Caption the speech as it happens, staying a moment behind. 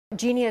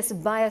Genius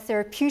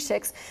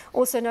Biotherapeutics,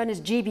 also known as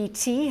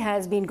GBT,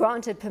 has been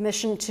granted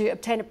permission to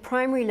obtain a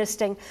primary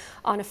listing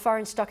on a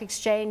foreign stock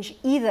exchange,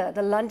 either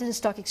the London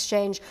Stock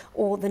Exchange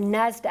or the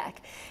NASDAQ.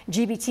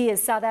 GBT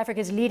is South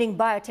Africa's leading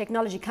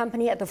biotechnology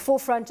company at the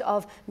forefront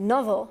of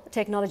novel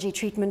technology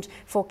treatment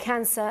for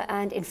cancer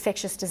and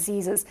infectious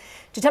diseases.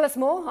 To tell us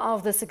more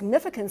of the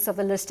significance of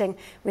the listing,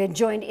 we are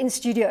joined in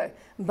studio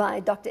by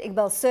Dr.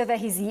 Iqbal Surve.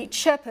 He's the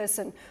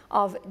Chairperson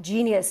of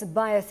Genius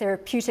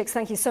Biotherapeutics.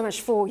 Thank you so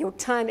much for your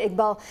time,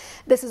 Iqbal.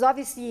 This is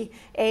obviously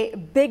a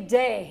big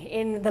day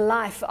in the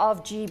life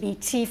of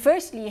GBT.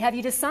 Firstly, have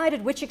you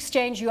decided which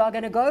exchange you are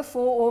going to go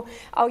for, or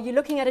are you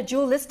looking at a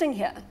dual listing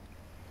here?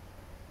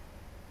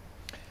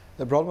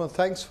 Bronwyn,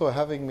 thanks for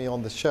having me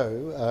on the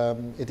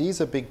show. It is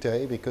a big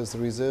day because the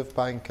Reserve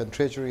Bank and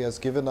Treasury has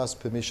given us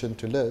permission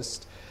to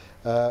list.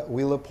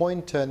 We'll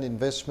appoint an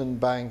investment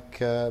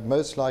bank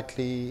most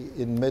likely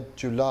in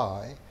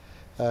mid-July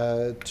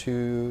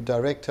to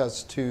direct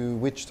us to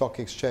which stock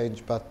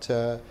exchange, but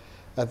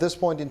at this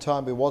point in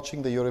time we're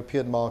watching the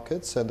European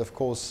markets and of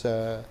course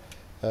the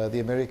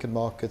American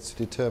markets to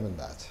determine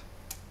that.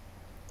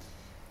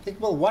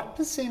 Well, what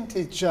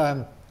percentage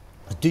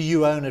do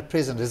you own at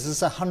present? Is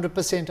this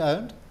 100%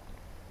 owned?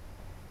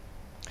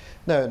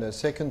 No,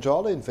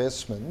 Secondjala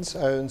Investments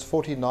owns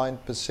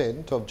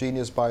 49% of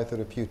Genius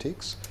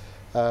Biotherapeutics.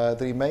 The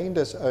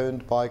remainder is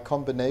owned by a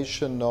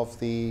combination of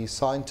the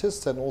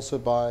scientists and also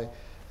by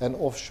an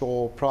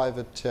offshore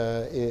private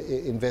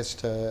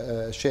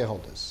investor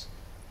shareholders.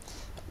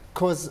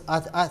 Because I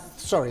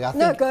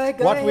think go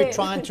ahead. We're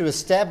trying to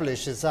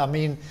establish is, I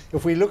mean,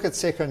 if we look at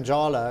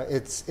Secondjala,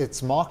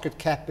 its market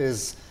cap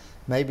is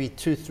maybe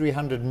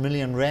 200–300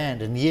 million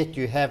rand, and yet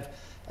you have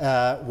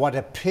what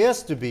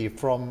appears to be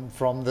from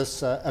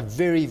this a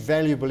very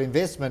valuable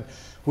investment,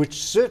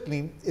 which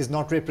certainly is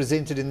not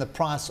represented in the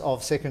price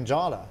of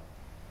Secondjala.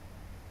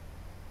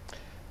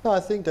 No, I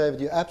think, David,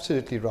 you're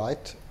absolutely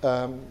right.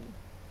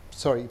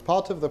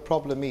 Part of the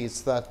problem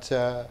is that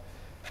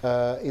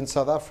in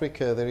South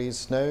Africa there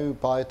is no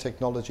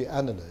biotechnology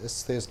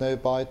analysts, there's no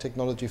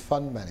biotechnology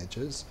fund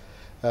managers,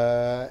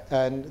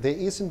 and there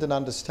isn't an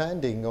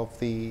understanding of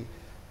the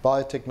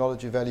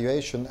biotechnology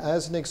valuation.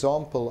 As an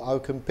example, our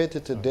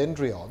competitor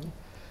Dendreon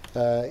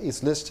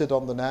is listed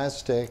on the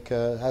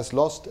NASDAQ, has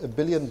lost $1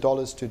 billion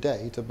to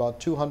date, about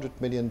 $200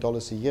 million a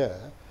year,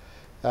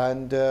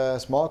 and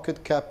its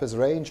market cap has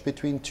ranged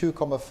between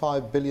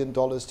 $2.5 billion to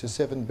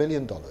 $7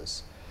 billion.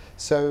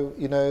 So,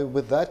 you know,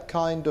 with that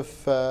kind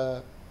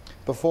of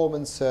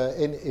performance,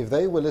 if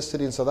they were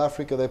listed in South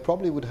Africa, they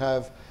probably would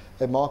have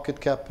a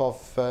market cap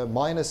of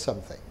minus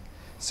something.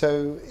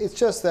 So it's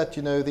just that,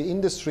 you know, the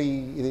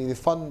industry, the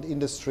fund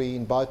industry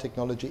in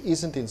biotechnology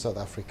isn't in South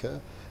Africa.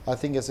 I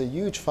think it's a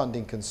huge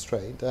funding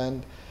constraint,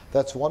 and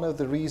that's one of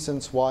the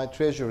reasons why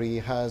Treasury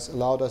has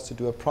allowed us to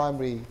do a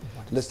primary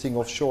listing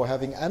offshore,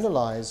 having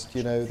analyzed,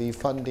 you know, the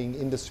funding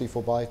industry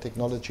for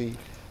biotechnology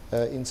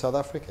in South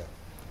Africa.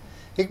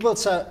 Iqbal,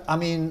 so I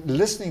mean,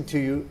 listening to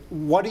you,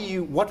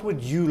 what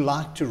would you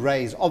like to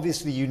raise?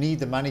 Obviously, you need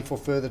the money for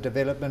further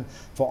development,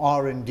 for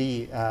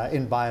R&D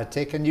in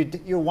biotech, and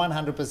you're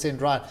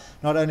 100% right.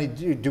 Not only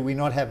do we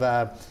not have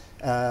a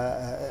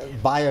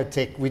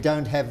biotech, we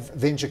don't have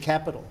venture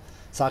capital.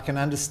 So I can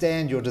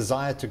understand your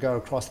desire to go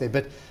across there.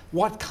 But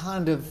what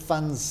kind of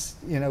funds,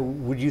 you know,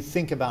 would you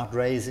think about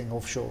raising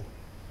offshore?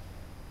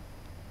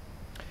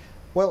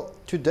 Well,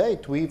 to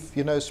date, we've,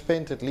 you know,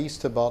 spent at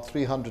least about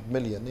 300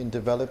 million in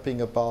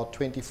developing about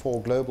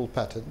 24 global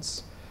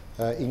patents,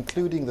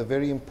 including the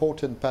very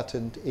important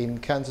patent in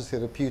cancer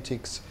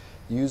therapeutics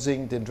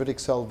using dendritic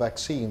cell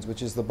vaccines,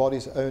 which is the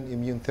body's own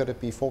immune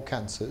therapy for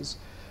cancers.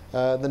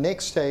 The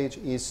next stage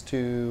is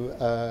to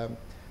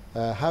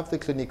have the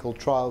clinical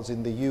trials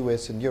in the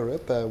US and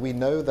Europe. We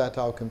know that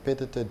our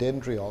competitor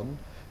Dendreon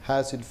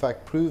has in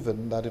fact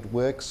proven that it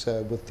works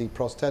with the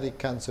prostatic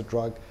cancer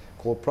drug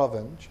called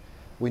Provenge.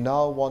 We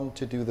now want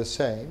to do the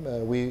same.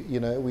 We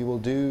will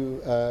do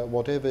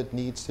whatever it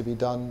needs to be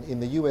done in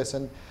the US,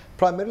 and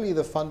primarily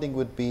the funding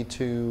would be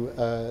to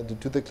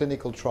the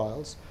clinical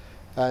trials,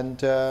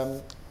 and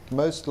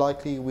most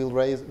likely we'll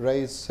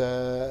raise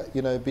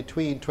you know,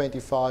 between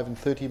 $25 and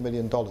 $30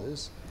 million,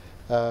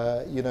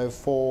 you know,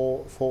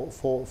 for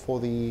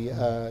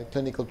the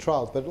clinical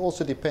trials. But it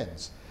also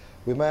depends.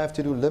 We may have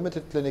to do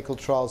limited clinical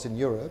trials in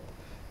Europe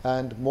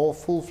and more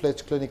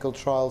full-fledged clinical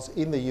trials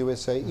in the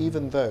USA,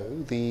 even though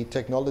the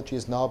technology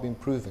has now been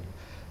proven.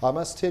 I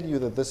must tell you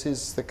that this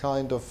is the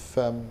kind of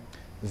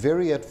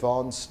very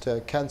advanced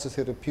cancer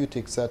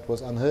therapeutics that was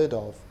unheard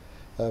of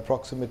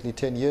approximately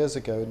 10 years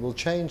ago. It will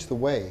change the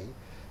way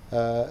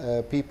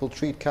people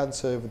treat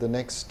cancer over the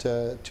next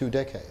 2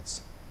 decades.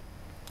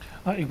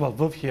 Iqbal,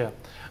 Viv here.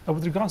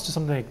 With regards to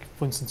something like,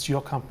 for instance,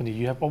 your company,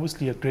 you have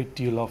obviously a great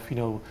deal of, you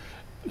know,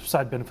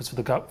 side benefits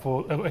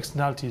for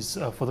externalities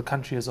for the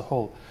country as a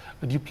whole.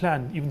 Do you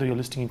plan, even though you're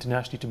listing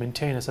internationally, to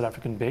maintain a South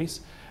African base?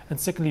 And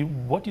secondly,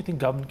 what do you think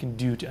government can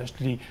do to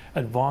actually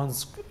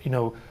advance, you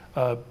know,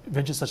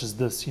 ventures such as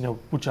this, you know,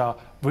 which are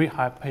very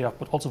high payoff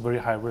but also very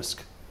high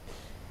risk?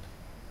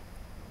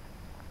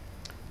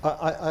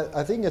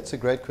 I think it's a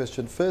great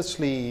question.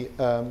 Firstly,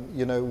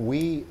 you know,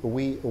 we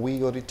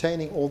are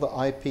retaining all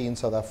the IP in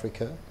South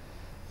Africa.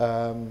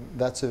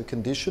 That's a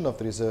condition of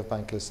the Reserve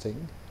Bank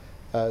listing.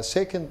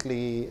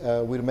 Secondly,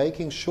 we're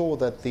making sure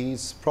that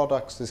these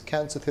products, these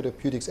cancer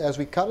therapeutics, as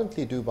we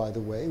currently do, by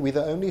the way, we're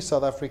the only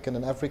South African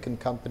and African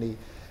company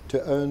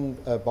to own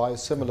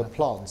biosimilar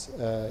plants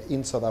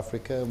in South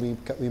Africa.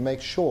 We make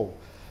sure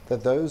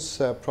that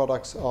those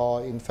products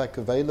are in fact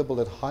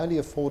available at highly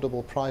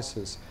affordable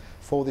prices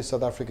for the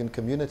South African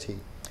community.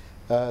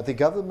 The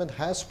government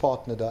has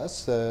partnered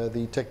us.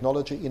 The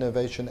Technology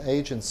Innovation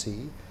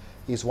Agency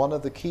is one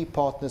of the key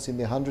partners in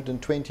the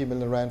 120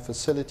 million rand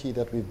facility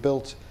that we've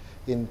built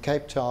in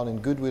Cape Town, in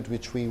Goodwood,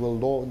 which we will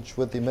launch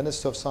with the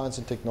Minister of Science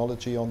and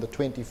Technology on the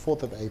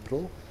 24th of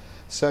April.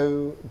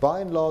 So by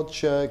and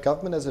large,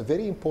 government has a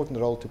very important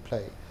role to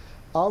play.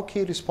 Our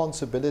key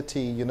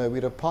responsibility, you know,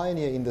 we're a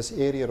pioneer in this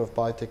area of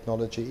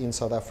biotechnology in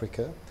South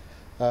Africa.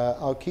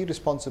 Our key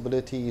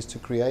responsibility is to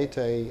create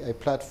a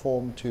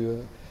platform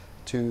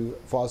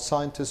for our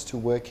scientists to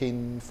work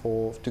in,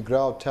 to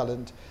grow our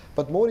talent.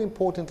 But more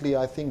importantly,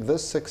 I think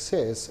this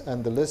success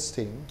and the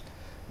listing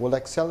will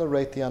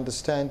accelerate the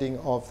understanding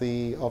of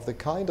the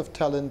kind of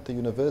talent, the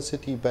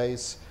university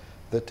base,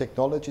 the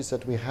technologies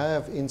that we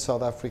have in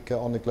South Africa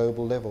on a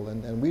global level.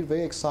 And we're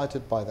very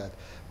excited by that.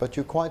 But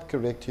you're quite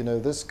correct, you know,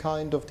 this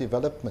kind of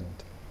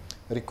development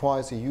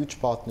requires a huge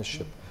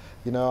partnership.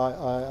 You know,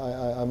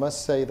 I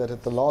must say that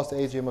at the last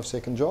AGM of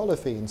Sekonjalo,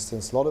 for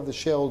instance, a lot of the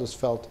shareholders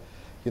felt,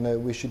 you know,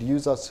 we should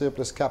use our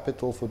surplus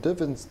capital for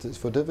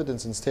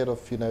dividends instead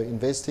of, you know,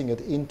 investing it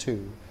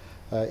into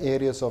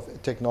areas of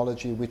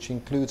technology, which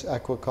includes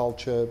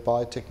aquaculture,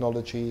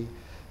 biotechnology,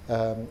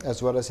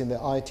 as well as in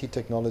the IT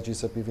technologies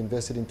that we've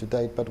invested in to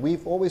date. But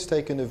we've always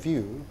taken a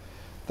view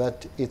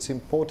that it's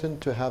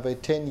important to have a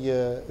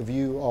 10-year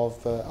view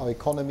of our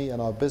economy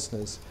and our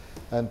business.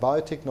 And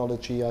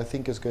biotechnology, I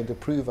think, is going to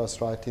prove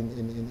us right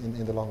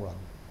in the long run.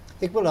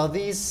 Iqbal, are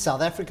these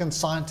South African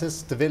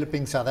scientists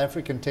developing South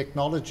African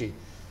technology?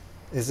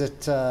 Is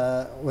it,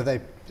 were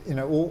they, you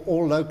know,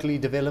 all locally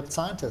developed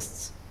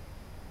scientists?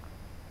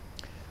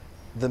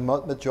 The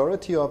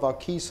majority of our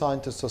key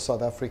scientists are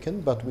South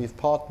African, but we've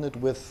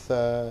partnered with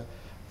the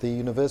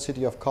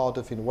University of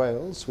Cardiff in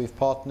Wales. We've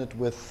partnered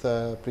with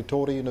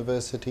Pretoria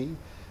University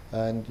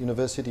and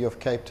University of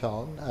Cape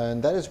Town,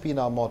 and that has been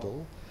our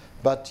model.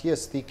 But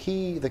yes, the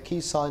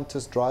key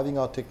scientists driving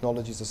our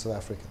technologies are South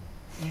African.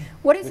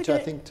 Which I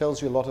think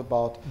tells you a lot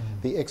about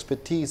the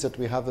expertise that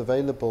we have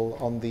available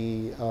on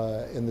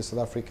in the South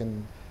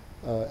African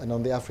and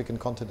on the African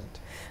continent.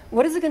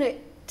 What is it going to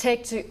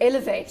take to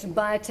elevate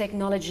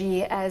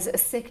biotechnology as a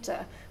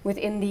sector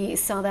within the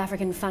South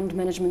African fund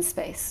management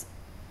space?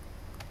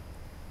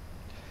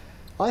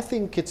 I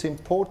think it's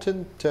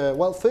important,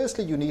 well,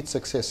 firstly, you need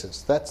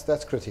successes.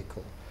 That's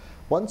critical.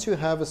 Once you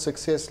have a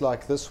success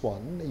like this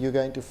one, you're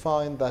going to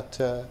find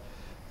that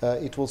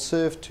it will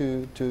serve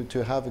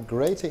to have a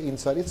greater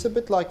insight. It's a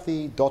bit like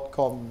the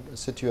dot-com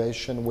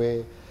situation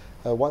where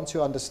once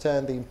you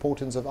understand the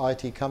importance of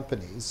IT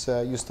companies,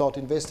 you start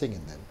investing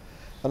in them.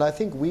 And I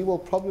think we will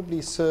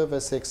probably serve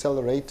as the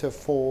accelerator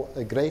for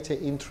a greater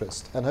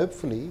interest. And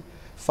hopefully,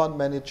 fund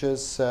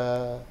managers,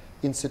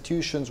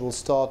 institutions will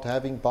start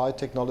having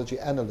biotechnology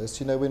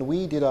analysts. You know, when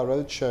we did our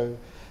roadshow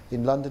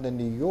in London and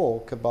New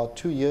York about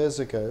 2 years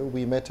ago,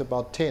 we met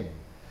about 10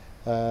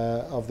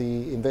 of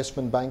the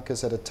investment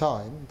bankers at a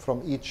time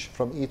from each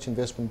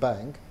investment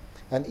bank.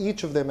 And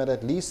each of them had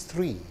at least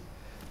 3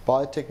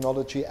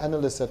 biotechnology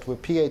analysts that were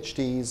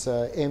PhDs,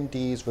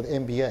 MDs with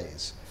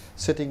MBAs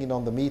sitting in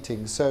on the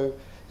meeting. So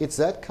it's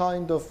that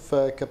kind of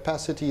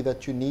capacity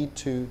that you need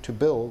to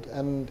build,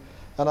 and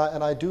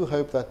I do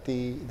hope that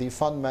the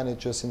fund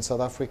managers in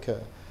South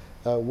Africa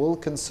will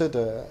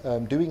consider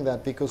doing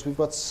that, because we've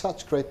got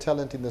such great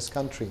talent in this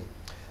country,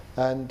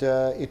 and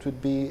it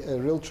would be a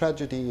real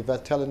tragedy if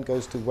that talent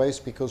goes to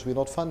waste because we're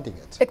not funding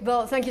it.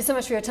 Iqbal, thank you so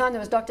much for your time. That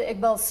was Dr.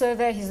 Iqbal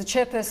Surve. He's the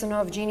chairperson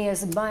of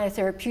Genius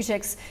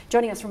Biotherapeutics,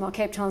 joining us from our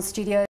Cape Town studio.